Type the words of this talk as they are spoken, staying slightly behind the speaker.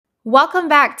Welcome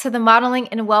back to the Modeling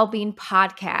and Wellbeing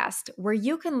Podcast, where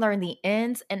you can learn the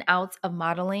ins and outs of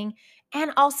modeling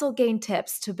and also gain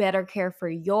tips to better care for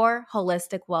your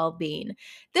holistic well being.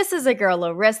 This is a girl,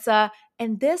 Larissa,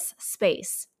 and this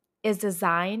space is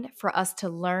designed for us to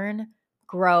learn,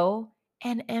 grow,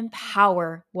 and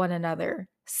empower one another.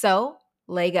 So,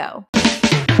 Lego.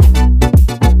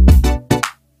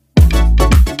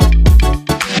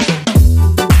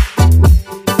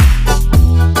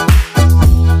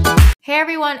 Hey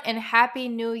everyone, and Happy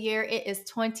New Year. It is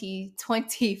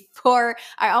 2024.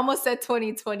 I almost said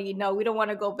 2020. No, we don't want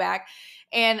to go back.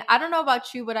 And I don't know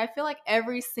about you, but I feel like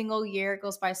every single year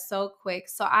goes by so quick.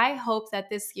 So I hope that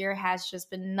this year has just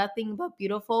been nothing but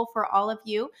beautiful for all of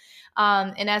you.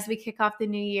 And as we kick off the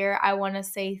new year, I want to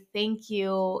say thank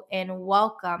you and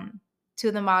welcome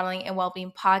to the Modeling and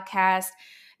Wellbeing Podcast.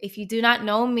 If you do not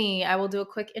know me, I will do a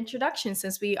quick introduction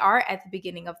since we are at the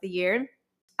beginning of the year.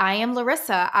 I am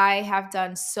Larissa. I have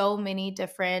done so many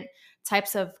different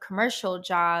types of commercial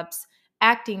jobs,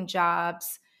 acting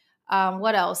jobs.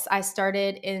 What else? I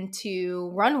started into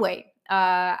runway.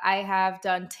 I have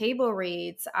done table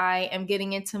reads. I am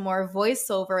getting into more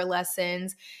voiceover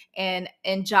lessons and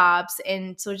jobs.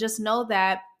 And so just know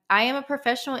that I am a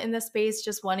professional in this space,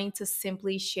 just wanting to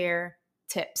simply share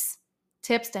tips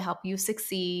to help you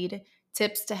succeed,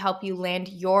 tips to help you land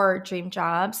your dream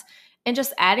jobs, and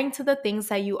just adding to the things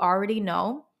that you already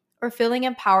know or feeling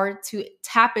empowered to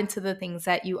tap into the things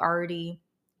that you already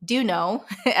do know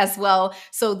as well.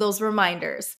 So those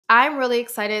reminders. I'm really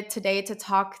excited today to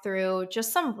talk through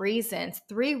just some reasons,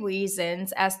 3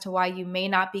 reasons as to why you may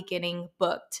not be getting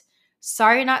booked.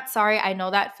 Sorry, not sorry. I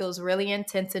know that feels really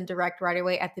intense and direct right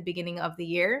away at the beginning of the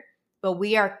year, but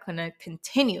we are going to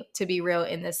continue to be real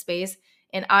in this space.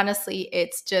 And honestly,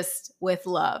 it's just with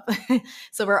love.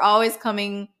 So we're always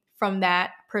coming from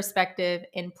that perspective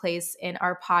in place in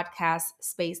our podcast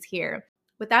space here.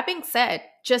 With that being said,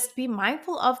 just be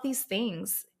mindful of these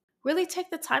things. Really take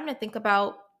the time to think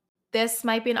about this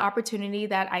might be an opportunity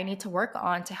that I need to work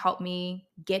on to help me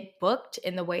get booked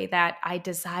in the way that I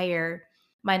desire.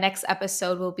 My next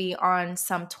episode will be on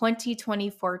some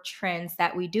 2024 trends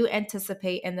that we do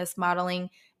anticipate in this modeling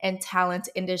and talent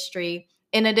industry,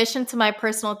 in addition to my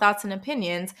personal thoughts and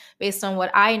opinions based on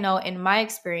what I know in my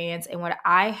experience and what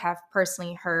I have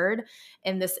personally heard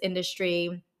in this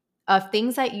industry of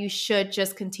things that you should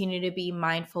just continue to be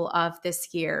mindful of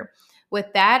this year. With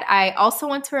that, I also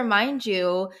want to remind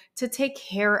you to take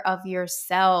care of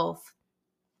yourself.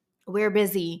 We're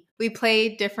busy. We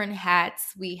play different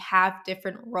hats. We have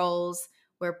different roles.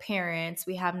 We're parents.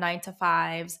 We have 9 to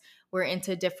 5s. We're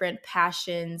into different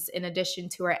passions in addition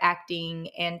to our acting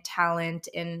and talent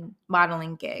and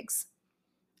modeling gigs.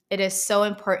 It is so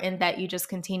important that you just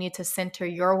continue to center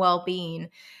your well-being,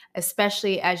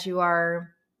 especially as you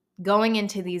are going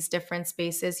into these different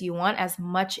spaces. You want as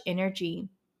much energy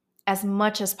as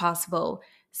much as possible.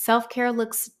 Self-care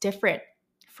looks different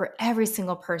for every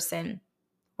single person.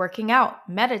 Working out,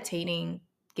 meditating,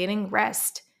 getting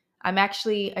rest. I'm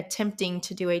actually attempting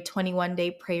to do a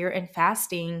 21-day prayer and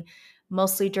fasting,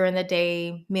 mostly during the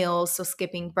day meals, so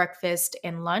skipping breakfast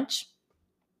and lunch.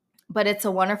 But it's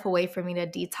a wonderful way for me to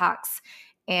detox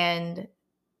and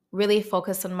really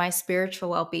focus on my spiritual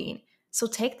well-being. So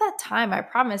take that time. I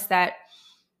promise that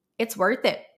it's worth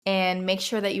it. And make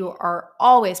sure that you are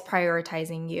always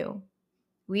prioritizing you.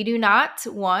 We do not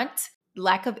want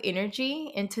lack of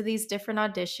energy into these different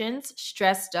auditions.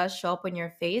 Stress does show up in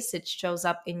your face. It shows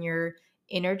up in your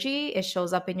energy. It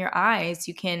shows up in your eyes.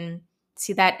 You can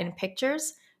see that in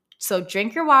pictures. So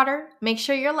drink your water. Make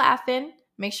sure you're laughing.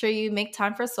 Make sure you make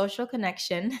time for social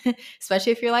connection,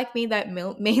 especially if you're like me that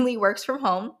mainly works from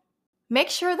home. Make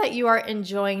sure that you are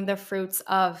enjoying the fruits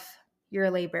of your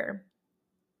labor.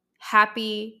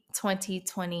 Happy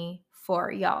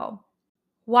 2024, y'all.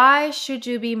 Why should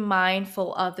you be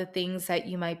mindful of the things that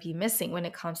you might be missing when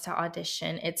it comes to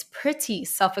audition? It's pretty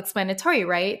self-explanatory,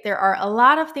 right? There are a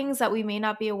lot of things that we may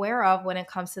not be aware of when it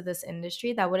comes to this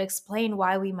industry that would explain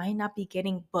why we might not be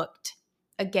getting booked,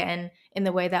 again, in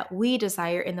the way that we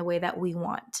desire, in the way that we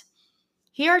want.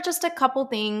 Here are just a couple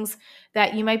things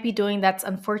that you might be doing that's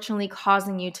unfortunately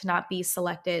causing you to not be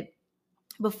selected.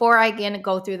 Before I again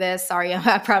go through this, sorry,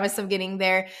 I promise I'm getting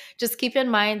there. Just keep in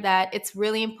mind that it's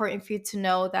really important for you to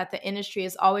know that the industry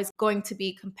is always going to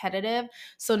be competitive.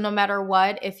 So no matter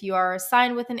what, if you are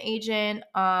signed with an agent,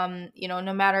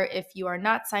 no matter if you are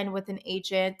not signed with an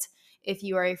agent, if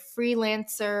you are a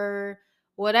freelancer,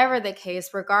 whatever the case,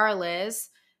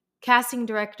 regardless, casting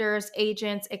directors,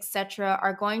 agents, etc.,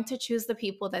 are going to choose the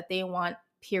people that they want,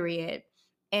 period.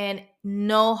 And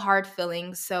no hard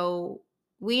feelings. So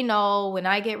we know when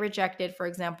I get rejected, for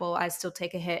example, I still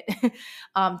take a hit.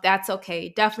 That's okay.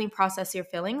 Definitely process your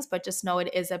feelings, but just know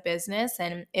it is a business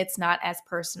and it's not as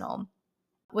personal.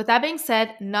 With that being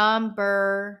said,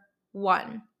 number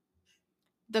one,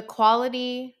 the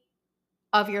quality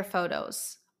of your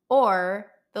photos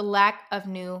or the lack of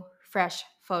new, fresh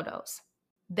photos.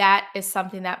 That is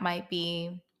something that might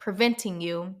be preventing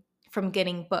you from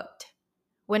getting booked.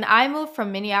 When I moved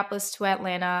from Minneapolis to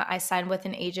Atlanta, I signed with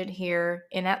an agent here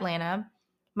in Atlanta.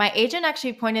 My agent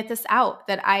actually pointed this out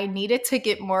that I needed to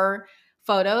get more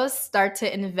photos, start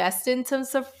to invest into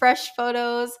some fresh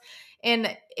photos.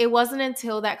 And it wasn't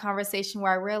until that conversation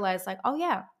where I realized, like, oh,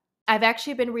 yeah, I've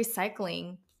actually been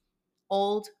recycling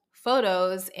old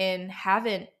photos and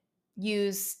haven't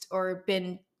used or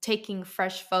been taking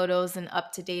fresh photos and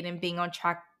up to date and being on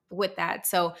track with that.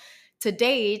 So to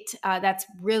date, that's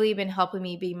really been helping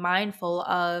me be mindful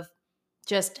of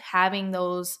just having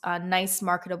those nice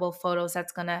marketable photos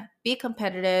that's going to be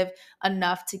competitive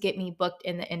enough to get me booked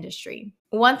in the industry.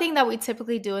 One thing that we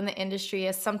typically do in the industry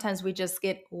is sometimes we just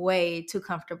get way too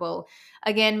comfortable.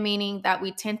 Again, meaning that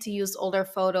we tend to use older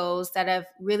photos that have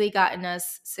really gotten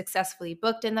us successfully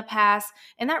booked in the past,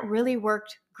 and that really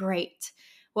worked great.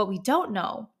 What we don't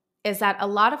know is that a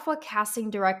lot of what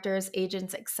casting directors,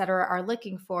 agents, etc. are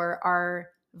looking for are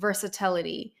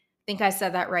versatility. I think I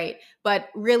said that right, but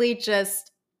really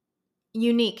just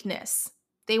uniqueness.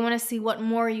 They want to see what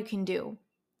more you can do.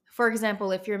 For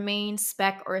example, if your main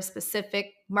spec or a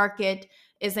specific market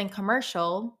is in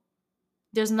commercial,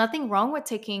 there's nothing wrong with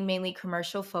taking mainly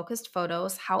commercial focused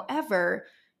photos. However,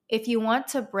 if you want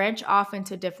to branch off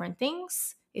into different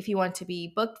things, if you want to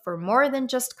be booked for more than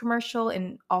just commercial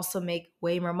and also make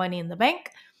way more money in the bank,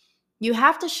 you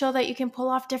have to show that you can pull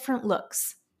off different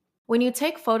looks. When you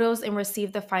take photos and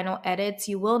receive the final edits,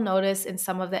 you will notice in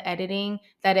some of the editing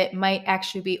that it might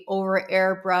actually be over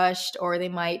airbrushed or they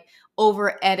might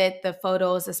over edit the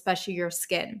photos, especially your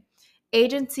skin.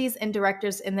 Agencies and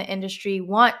directors in the industry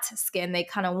want skin. They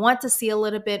kind of want to see a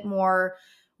little bit more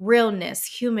realness,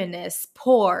 humanness,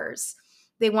 pores.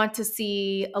 They want to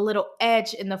see a little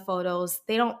edge in the photos.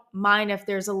 They don't mind if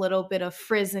there's a little bit of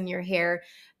frizz in your hair.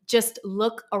 Just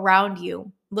look around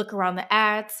you, look around the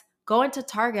ads, go into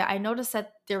Target. I noticed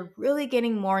that they're really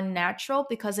getting more natural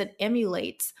because it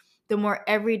emulates the more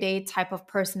everyday type of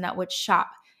person that would shop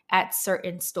at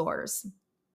certain stores.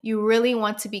 You really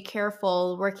want to be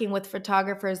careful working with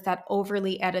photographers that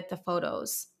overly edit the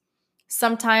photos.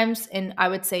 Sometimes, and I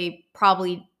would say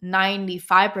probably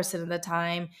 95% of the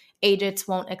time, agents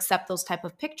won't accept those type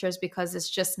of pictures because it's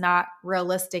just not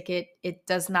realistic. It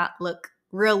does not look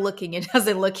real looking. It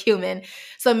doesn't look human.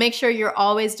 So make sure you're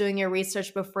always doing your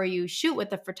research before you shoot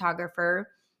with a photographer,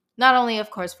 not only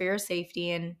of course for your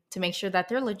safety and to make sure that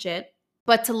they're legit,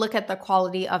 but to look at the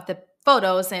quality of the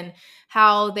photos and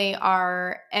how they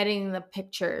are editing the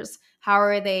pictures. How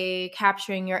are they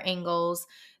capturing your angles?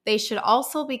 They should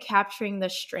also be capturing the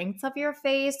strengths of your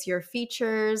face, your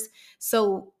features.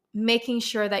 So making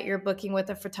sure that you're booking with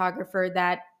a photographer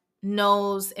that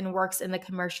knows and works in the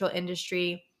commercial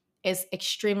industry is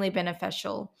extremely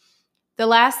beneficial. The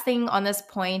last thing on this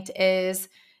point is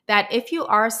that if you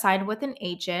are signed with an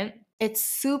agent, it's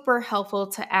super helpful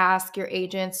to ask your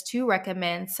agents to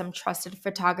recommend some trusted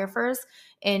photographers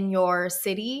in your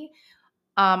city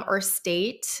or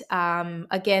state.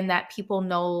 Again, that people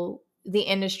know the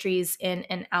industries in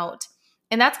and out.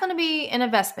 And that's going to be an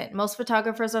investment. Most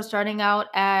photographers are starting out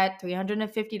at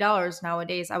 $350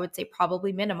 nowadays, I would say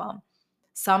probably minimum.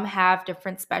 Some have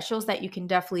different specials that you can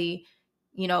definitely,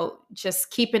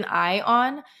 just keep an eye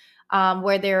on.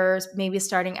 Where there's maybe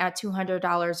starting at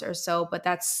 $200 or so, but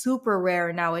that's super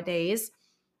rare nowadays.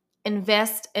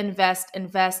 Invest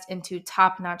into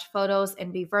top-notch photos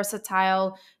and be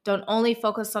versatile. Don't only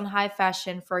focus on high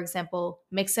fashion. For example,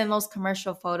 mix in those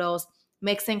commercial photos,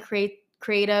 mix in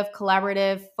creative,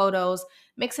 collaborative photos,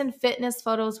 mix in fitness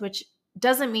photos, which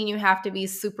doesn't mean you have to be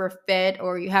super fit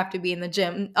or you have to be in the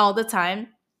gym all the time,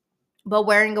 but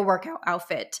wearing a workout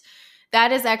outfit.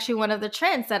 That is actually one of the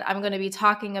trends that I'm going to be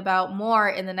talking about more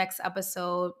in the next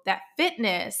episode, that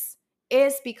fitness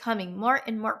is becoming more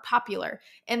and more popular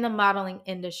in the modeling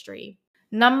industry.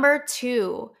 Number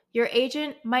two, your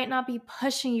agent might not be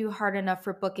pushing you hard enough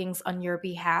for bookings on your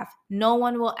behalf. No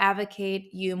one will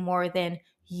advocate you more than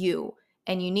you,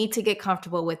 and you need to get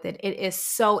comfortable with it. It is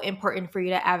so important for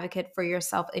you to advocate for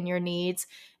yourself and your needs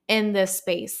in this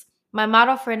space. My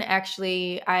model friend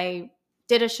actually, I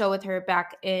did a show with her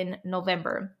back in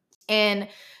November. And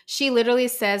she literally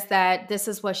says that this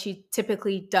is what she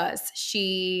typically does.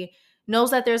 She knows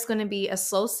that there's going to be a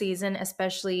slow season,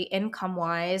 especially income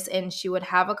wise, and she would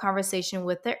have a conversation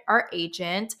with our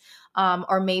agent,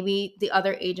 or maybe the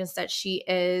other agents that she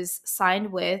is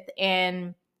signed with,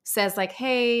 and says like,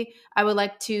 hey, I would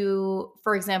like to,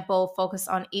 for example, focus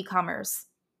on e-commerce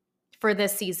for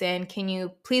this season. Can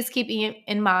you please keep me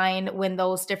in mind when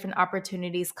those different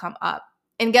opportunities come up?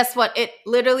 And guess what? It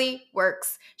literally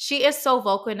works. She is so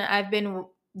vocal, and I've been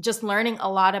just learning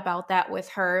a lot about that with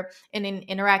her and in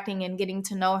interacting and getting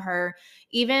to know her,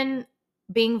 even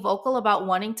being vocal about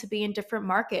wanting to be in different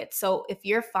markets. So if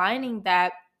you're finding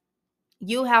that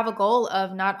you have a goal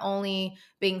of not only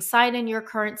being signed in your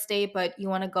current state, but you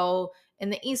want to go in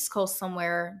the East Coast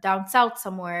somewhere, down South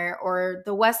somewhere, or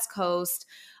the West Coast,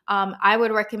 I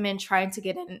would recommend trying to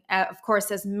get in, of course,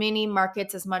 as many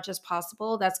markets as much as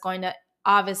possible. That's going to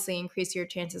obviously increase your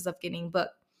chances of getting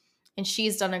booked. And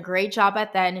she's done a great job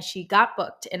at that. And she got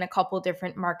booked in a couple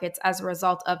different markets as a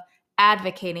result of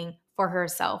advocating for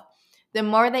herself. The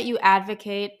more that you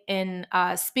advocate and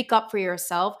speak up for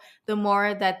yourself, the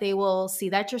more that they will see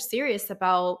that you're serious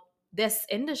about this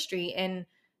industry. And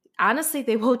honestly,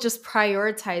 they will just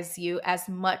prioritize you as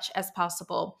much as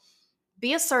possible.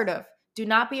 Be assertive. Do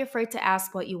not be afraid to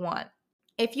ask what you want.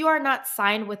 If you are not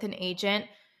signed with an agent,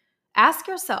 ask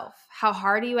yourself, how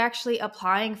hard are you actually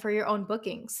applying for your own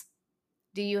bookings?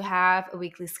 Do you have a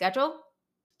weekly schedule?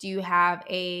 Do you have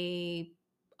a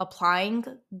applying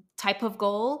type of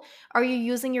goal? Are you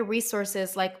using your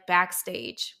resources like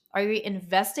Backstage? Are you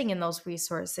investing in those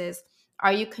resources?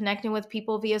 Are you connecting with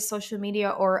people via social media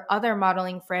or other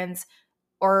modeling friends?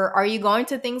 Or are you going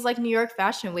to things like New York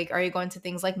Fashion Week? Are you going to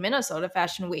things like Minnesota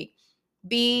Fashion Week?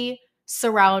 Be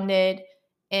surrounded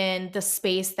in the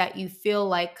space that you feel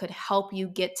like could help you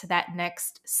get to that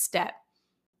next step.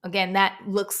 Again, that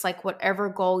looks like whatever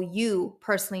goal you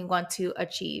personally want to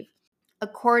achieve.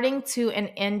 According to an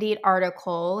Indeed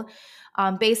article,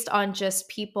 based on just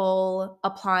people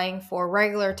applying for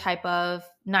regular type of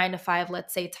 9 to 5,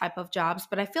 let's say, type of jobs,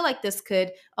 but I feel like this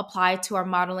could apply to our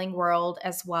modeling world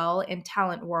as well and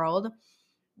talent world.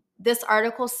 This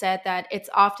article said that it's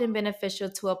often beneficial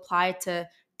to apply to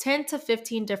 10 to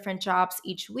 15 different jobs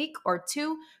each week or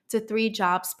 2 to 3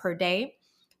 jobs per day.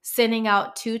 Sending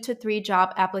out 2 to 3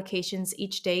 job applications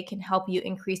each day can help you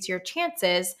increase your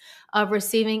chances of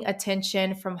receiving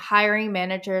attention from hiring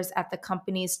managers at the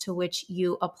companies to which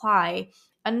you apply.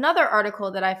 Another article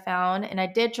that I found, and I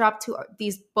did drop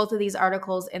both of these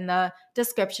articles in the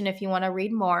description if you want to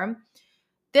read more.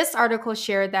 This article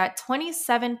shared that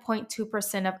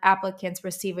 27.2% of applicants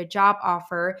receive a job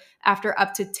offer after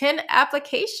up to 10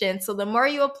 applications. So the more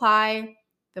you apply,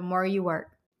 the more you work.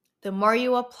 The more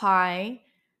you apply,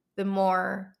 the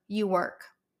more you work.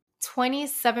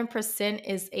 27%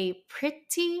 is a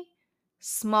pretty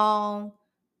small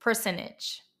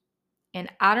percentage. And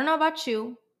I don't know about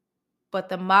you, but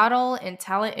the model and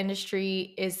talent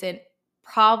industry isn't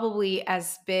probably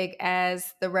as big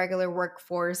as the regular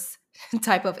workforce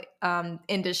type of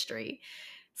industry.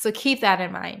 So keep that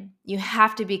in mind. You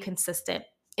have to be consistent.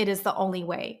 It is the only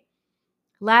way.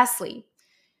 Lastly,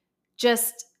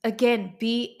 just again,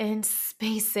 be in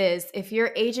spaces. If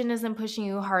your agent isn't pushing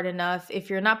you hard enough, if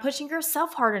you're not pushing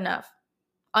yourself hard enough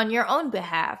on your own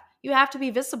behalf, you have to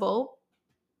be visible.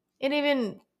 It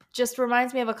even just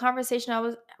reminds me of a conversation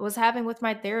I was having with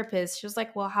my therapist. She was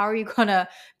like, well, how are you going to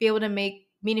be able to make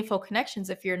meaningful connections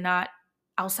if you're not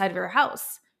outside of your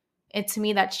house? And to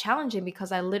me, that's challenging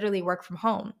because I literally work from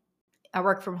home. I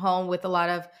work from home with a lot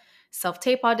of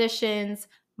self-tape auditions,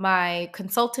 my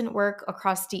consultant work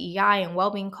across DEI and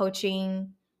well-being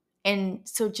coaching. And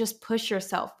so just push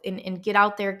yourself and get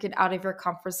out there, get out of your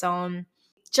comfort zone.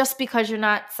 Just because you're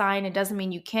not signed, it doesn't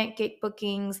mean you can't get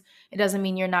bookings. It doesn't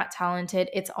mean you're not talented.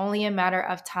 It's only a matter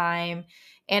of time.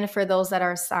 And for those that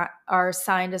are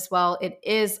signed as well, it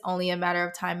is only a matter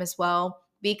of time as well.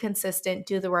 Be consistent,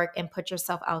 do the work, and put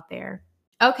yourself out there.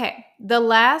 Okay, the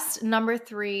last number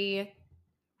 3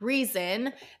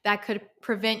 reason that could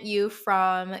prevent you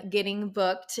from getting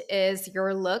booked is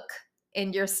your look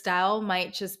and your style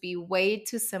might just be way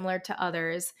too similar to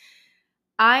others.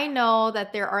 I know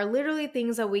that there are literally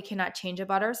things that we cannot change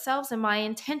about ourselves, and my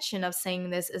intention of saying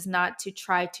this is not to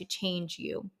try to change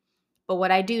you. But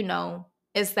what I do know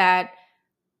is that,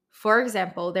 for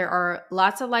example, there are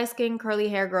lots of light-skinned curly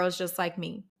hair girls just like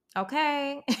me.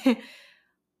 Okay.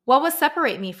 What would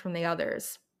separate me from the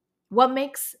others? What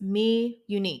makes me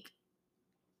unique?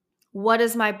 What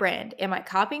is my brand? Am I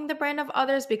copying the brand of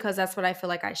others because that's what I feel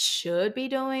like I should be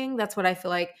doing? That's what I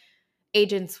feel like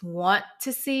agents want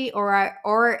to see,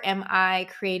 or am I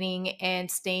creating and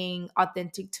staying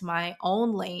authentic to my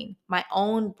own lane, my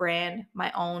own brand,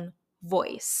 my own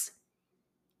voice?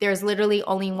 There's literally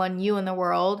only one you in the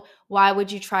world. Why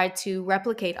would you try to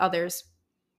replicate others?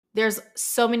 There's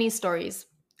so many stories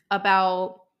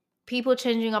about people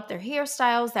changing up their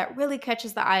hairstyles that really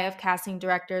catches the eye of casting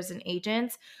directors and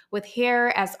agents. With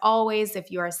hair, as always,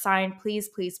 if you are assigned, please,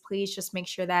 please, please just make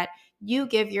sure that you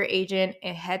give your agent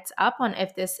a heads up on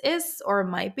if this is or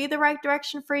might be the right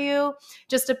direction for you,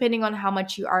 just depending on how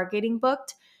much you are getting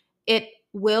booked. It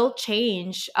will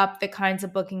change up the kinds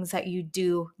of bookings that you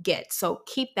do get. So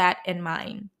keep that in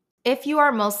mind. If you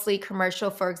are mostly commercial,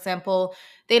 for example,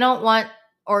 they don't want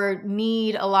or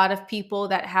need a lot of people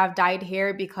that have dyed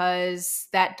hair because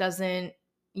that doesn't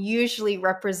usually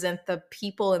represent the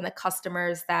people and the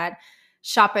customers that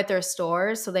shop at their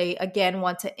stores. So they again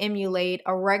want to emulate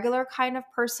a regular kind of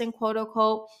person, quote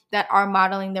unquote, that are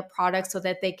modeling their products so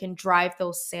that they can drive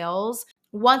those sales.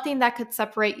 One thing that could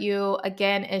separate you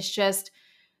again is just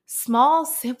small,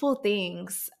 simple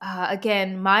things.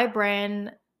 Again, my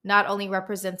brand not only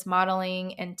represents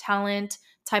modeling and talent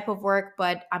type of work,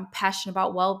 but I'm passionate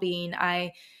about well being.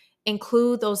 I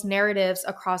include those narratives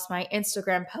across my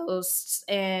Instagram posts.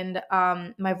 And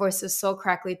my voice is so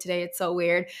crackly today, it's so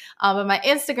weird. But my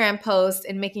Instagram posts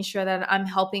and making sure that I'm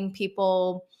helping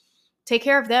people take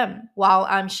care of them while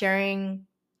I'm sharing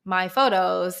my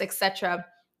photos, etc.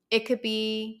 It could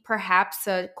be perhaps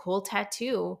a cool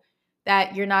tattoo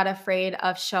that you're not afraid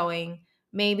of showing.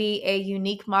 Maybe a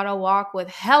unique model walk with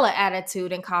hella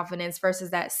attitude and confidence versus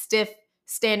that stiff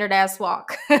standard ass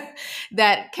walk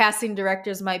that casting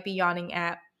directors might be yawning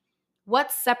at.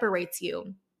 What separates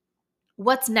you?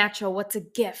 What's natural? What's a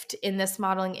gift in this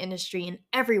modeling industry? And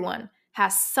everyone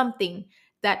has something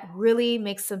that really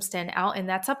makes them stand out, and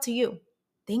that's up to you.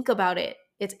 Think about it.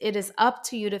 It is up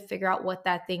to you to figure out what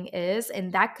that thing is,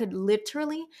 and that could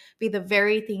literally be the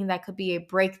very thing that could be a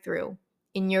breakthrough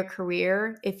in your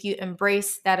career if you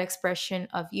embrace that expression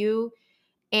of you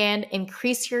and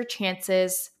increase your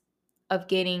chances of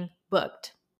getting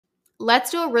booked.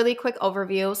 Let's do a really quick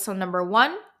overview. So, number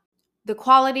one, the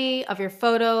quality of your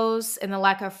photos and the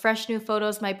lack of fresh new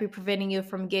photos might be preventing you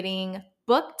from getting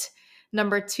booked.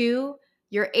 Number two,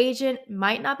 your agent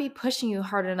might not be pushing you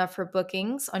hard enough for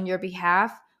bookings on your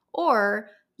behalf, or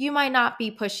you might not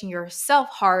be pushing yourself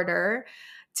harder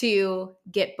to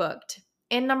get booked.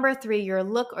 And number three, your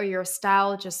look or your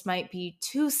style just might be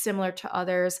too similar to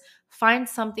others. Find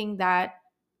something that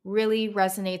really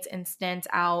resonates and stands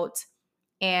out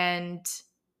and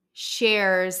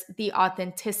shares the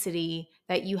authenticity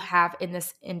that you have in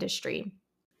this industry.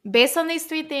 Based on these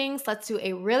three things, let's do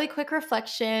a really quick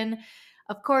reflection.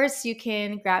 Of course, you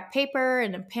can grab paper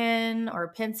and a pen or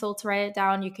a pencil to write it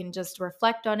down. You can just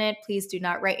reflect on it. Please do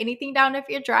not write anything down if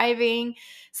you're driving.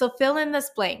 So fill in this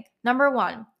blank. Number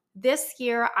one, this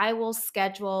year I will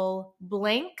schedule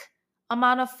blank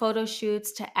amount of photo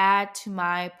shoots to add to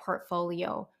my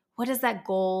portfolio. What is that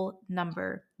goal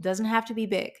number? Doesn't have to be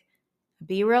big.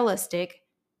 Be realistic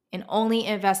and only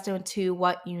invest into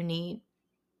what you need.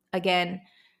 Again,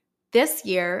 this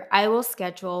year I will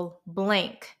schedule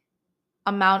blank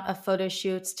amount of photo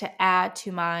shoots to add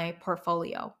to my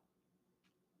portfolio.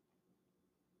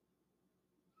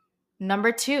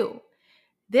 Number two,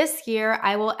 this year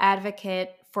I will advocate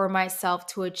for myself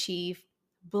to achieve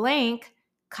blank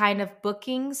kind of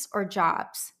bookings or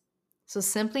jobs. So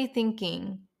simply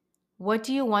thinking, what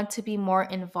do you want to be more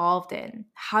involved in?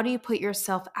 How do you put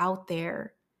yourself out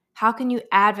there? How can you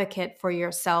advocate for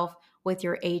yourself with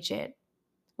your agent?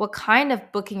 What kind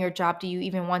of booking or job do you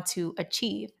even want to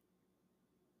achieve?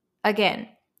 Again,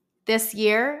 this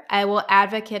year, I will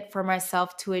advocate for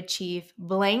myself to achieve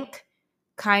blank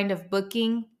kind of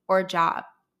booking or job.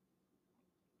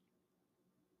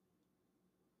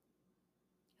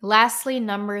 Lastly,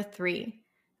 number three,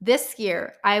 this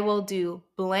year, I will do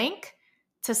blank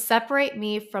to separate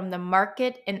me from the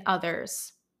market and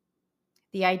others.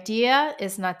 The idea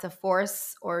is not to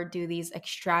force or do these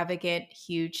extravagant,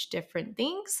 huge, different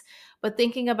things, but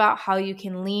thinking about how you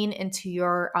can lean into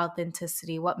your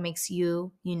authenticity, what makes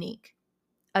you unique.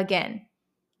 Again,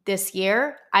 this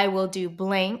year, I will do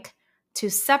blank to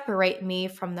separate me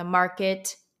from the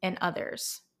market and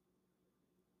others.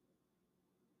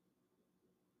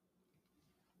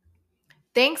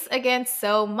 Thanks again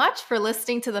so much for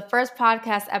listening to the first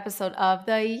podcast episode of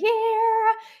the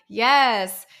year.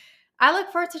 Yes. I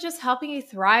look forward to just helping you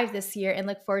thrive this year and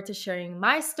look forward to sharing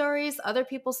my stories, other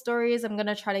people's stories. I'm going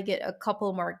to try to get a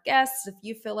couple more guests if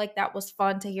you feel like that was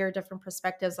fun to hear different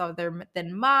perspectives other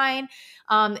than mine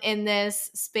in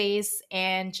this space,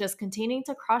 and just continuing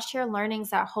to cross share learnings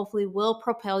that hopefully will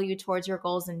propel you towards your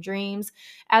goals and dreams.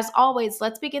 As always,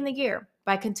 let's begin the year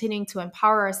by continuing to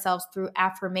empower ourselves through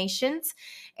affirmations.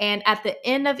 And at the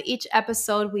end of each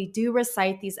episode, we do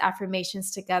recite these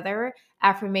affirmations together.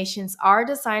 Affirmations are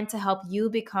designed to help you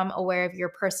become aware of your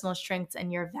personal strengths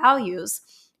and your values.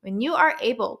 When you are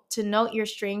able to note your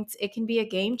strengths, it can be a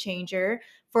game changer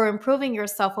for improving your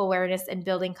self awareness and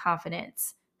building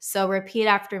confidence. So repeat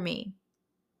after me.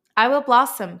 I will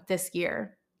blossom this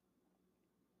year.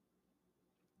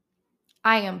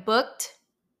 I am booked,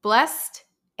 blessed,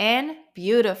 and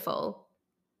beautiful.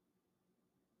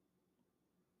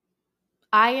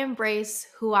 I embrace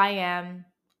who I am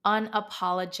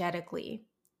unapologetically.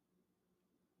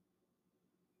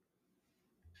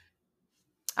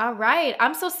 All right.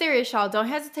 I'm so serious, y'all. Don't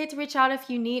hesitate to reach out if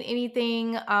you need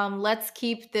anything. Let's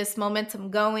keep this momentum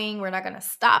going. We're not going to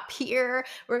stop here.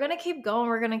 We're going to keep going.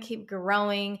 We're going to keep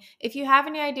growing. If you have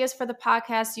any ideas for the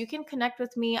podcast, you can connect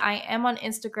with me. I am on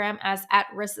Instagram as at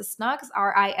RisaSnugs,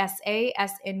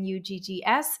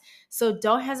 RISASNUGGS. So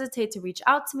don't hesitate to reach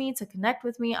out to me, to connect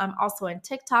with me. I'm also on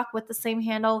TikTok with the same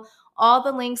handle. All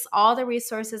the links, all the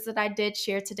resources that I did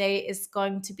share today is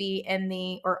going to be in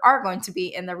the, or are going to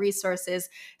be in the resources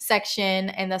section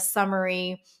and the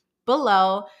summary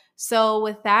below. So,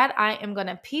 with that, I am going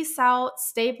to peace out,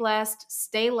 stay blessed,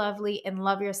 stay lovely, and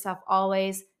love yourself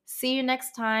always. See you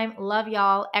next time. Love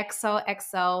y'all.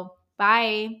 XOXO.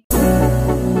 Bye.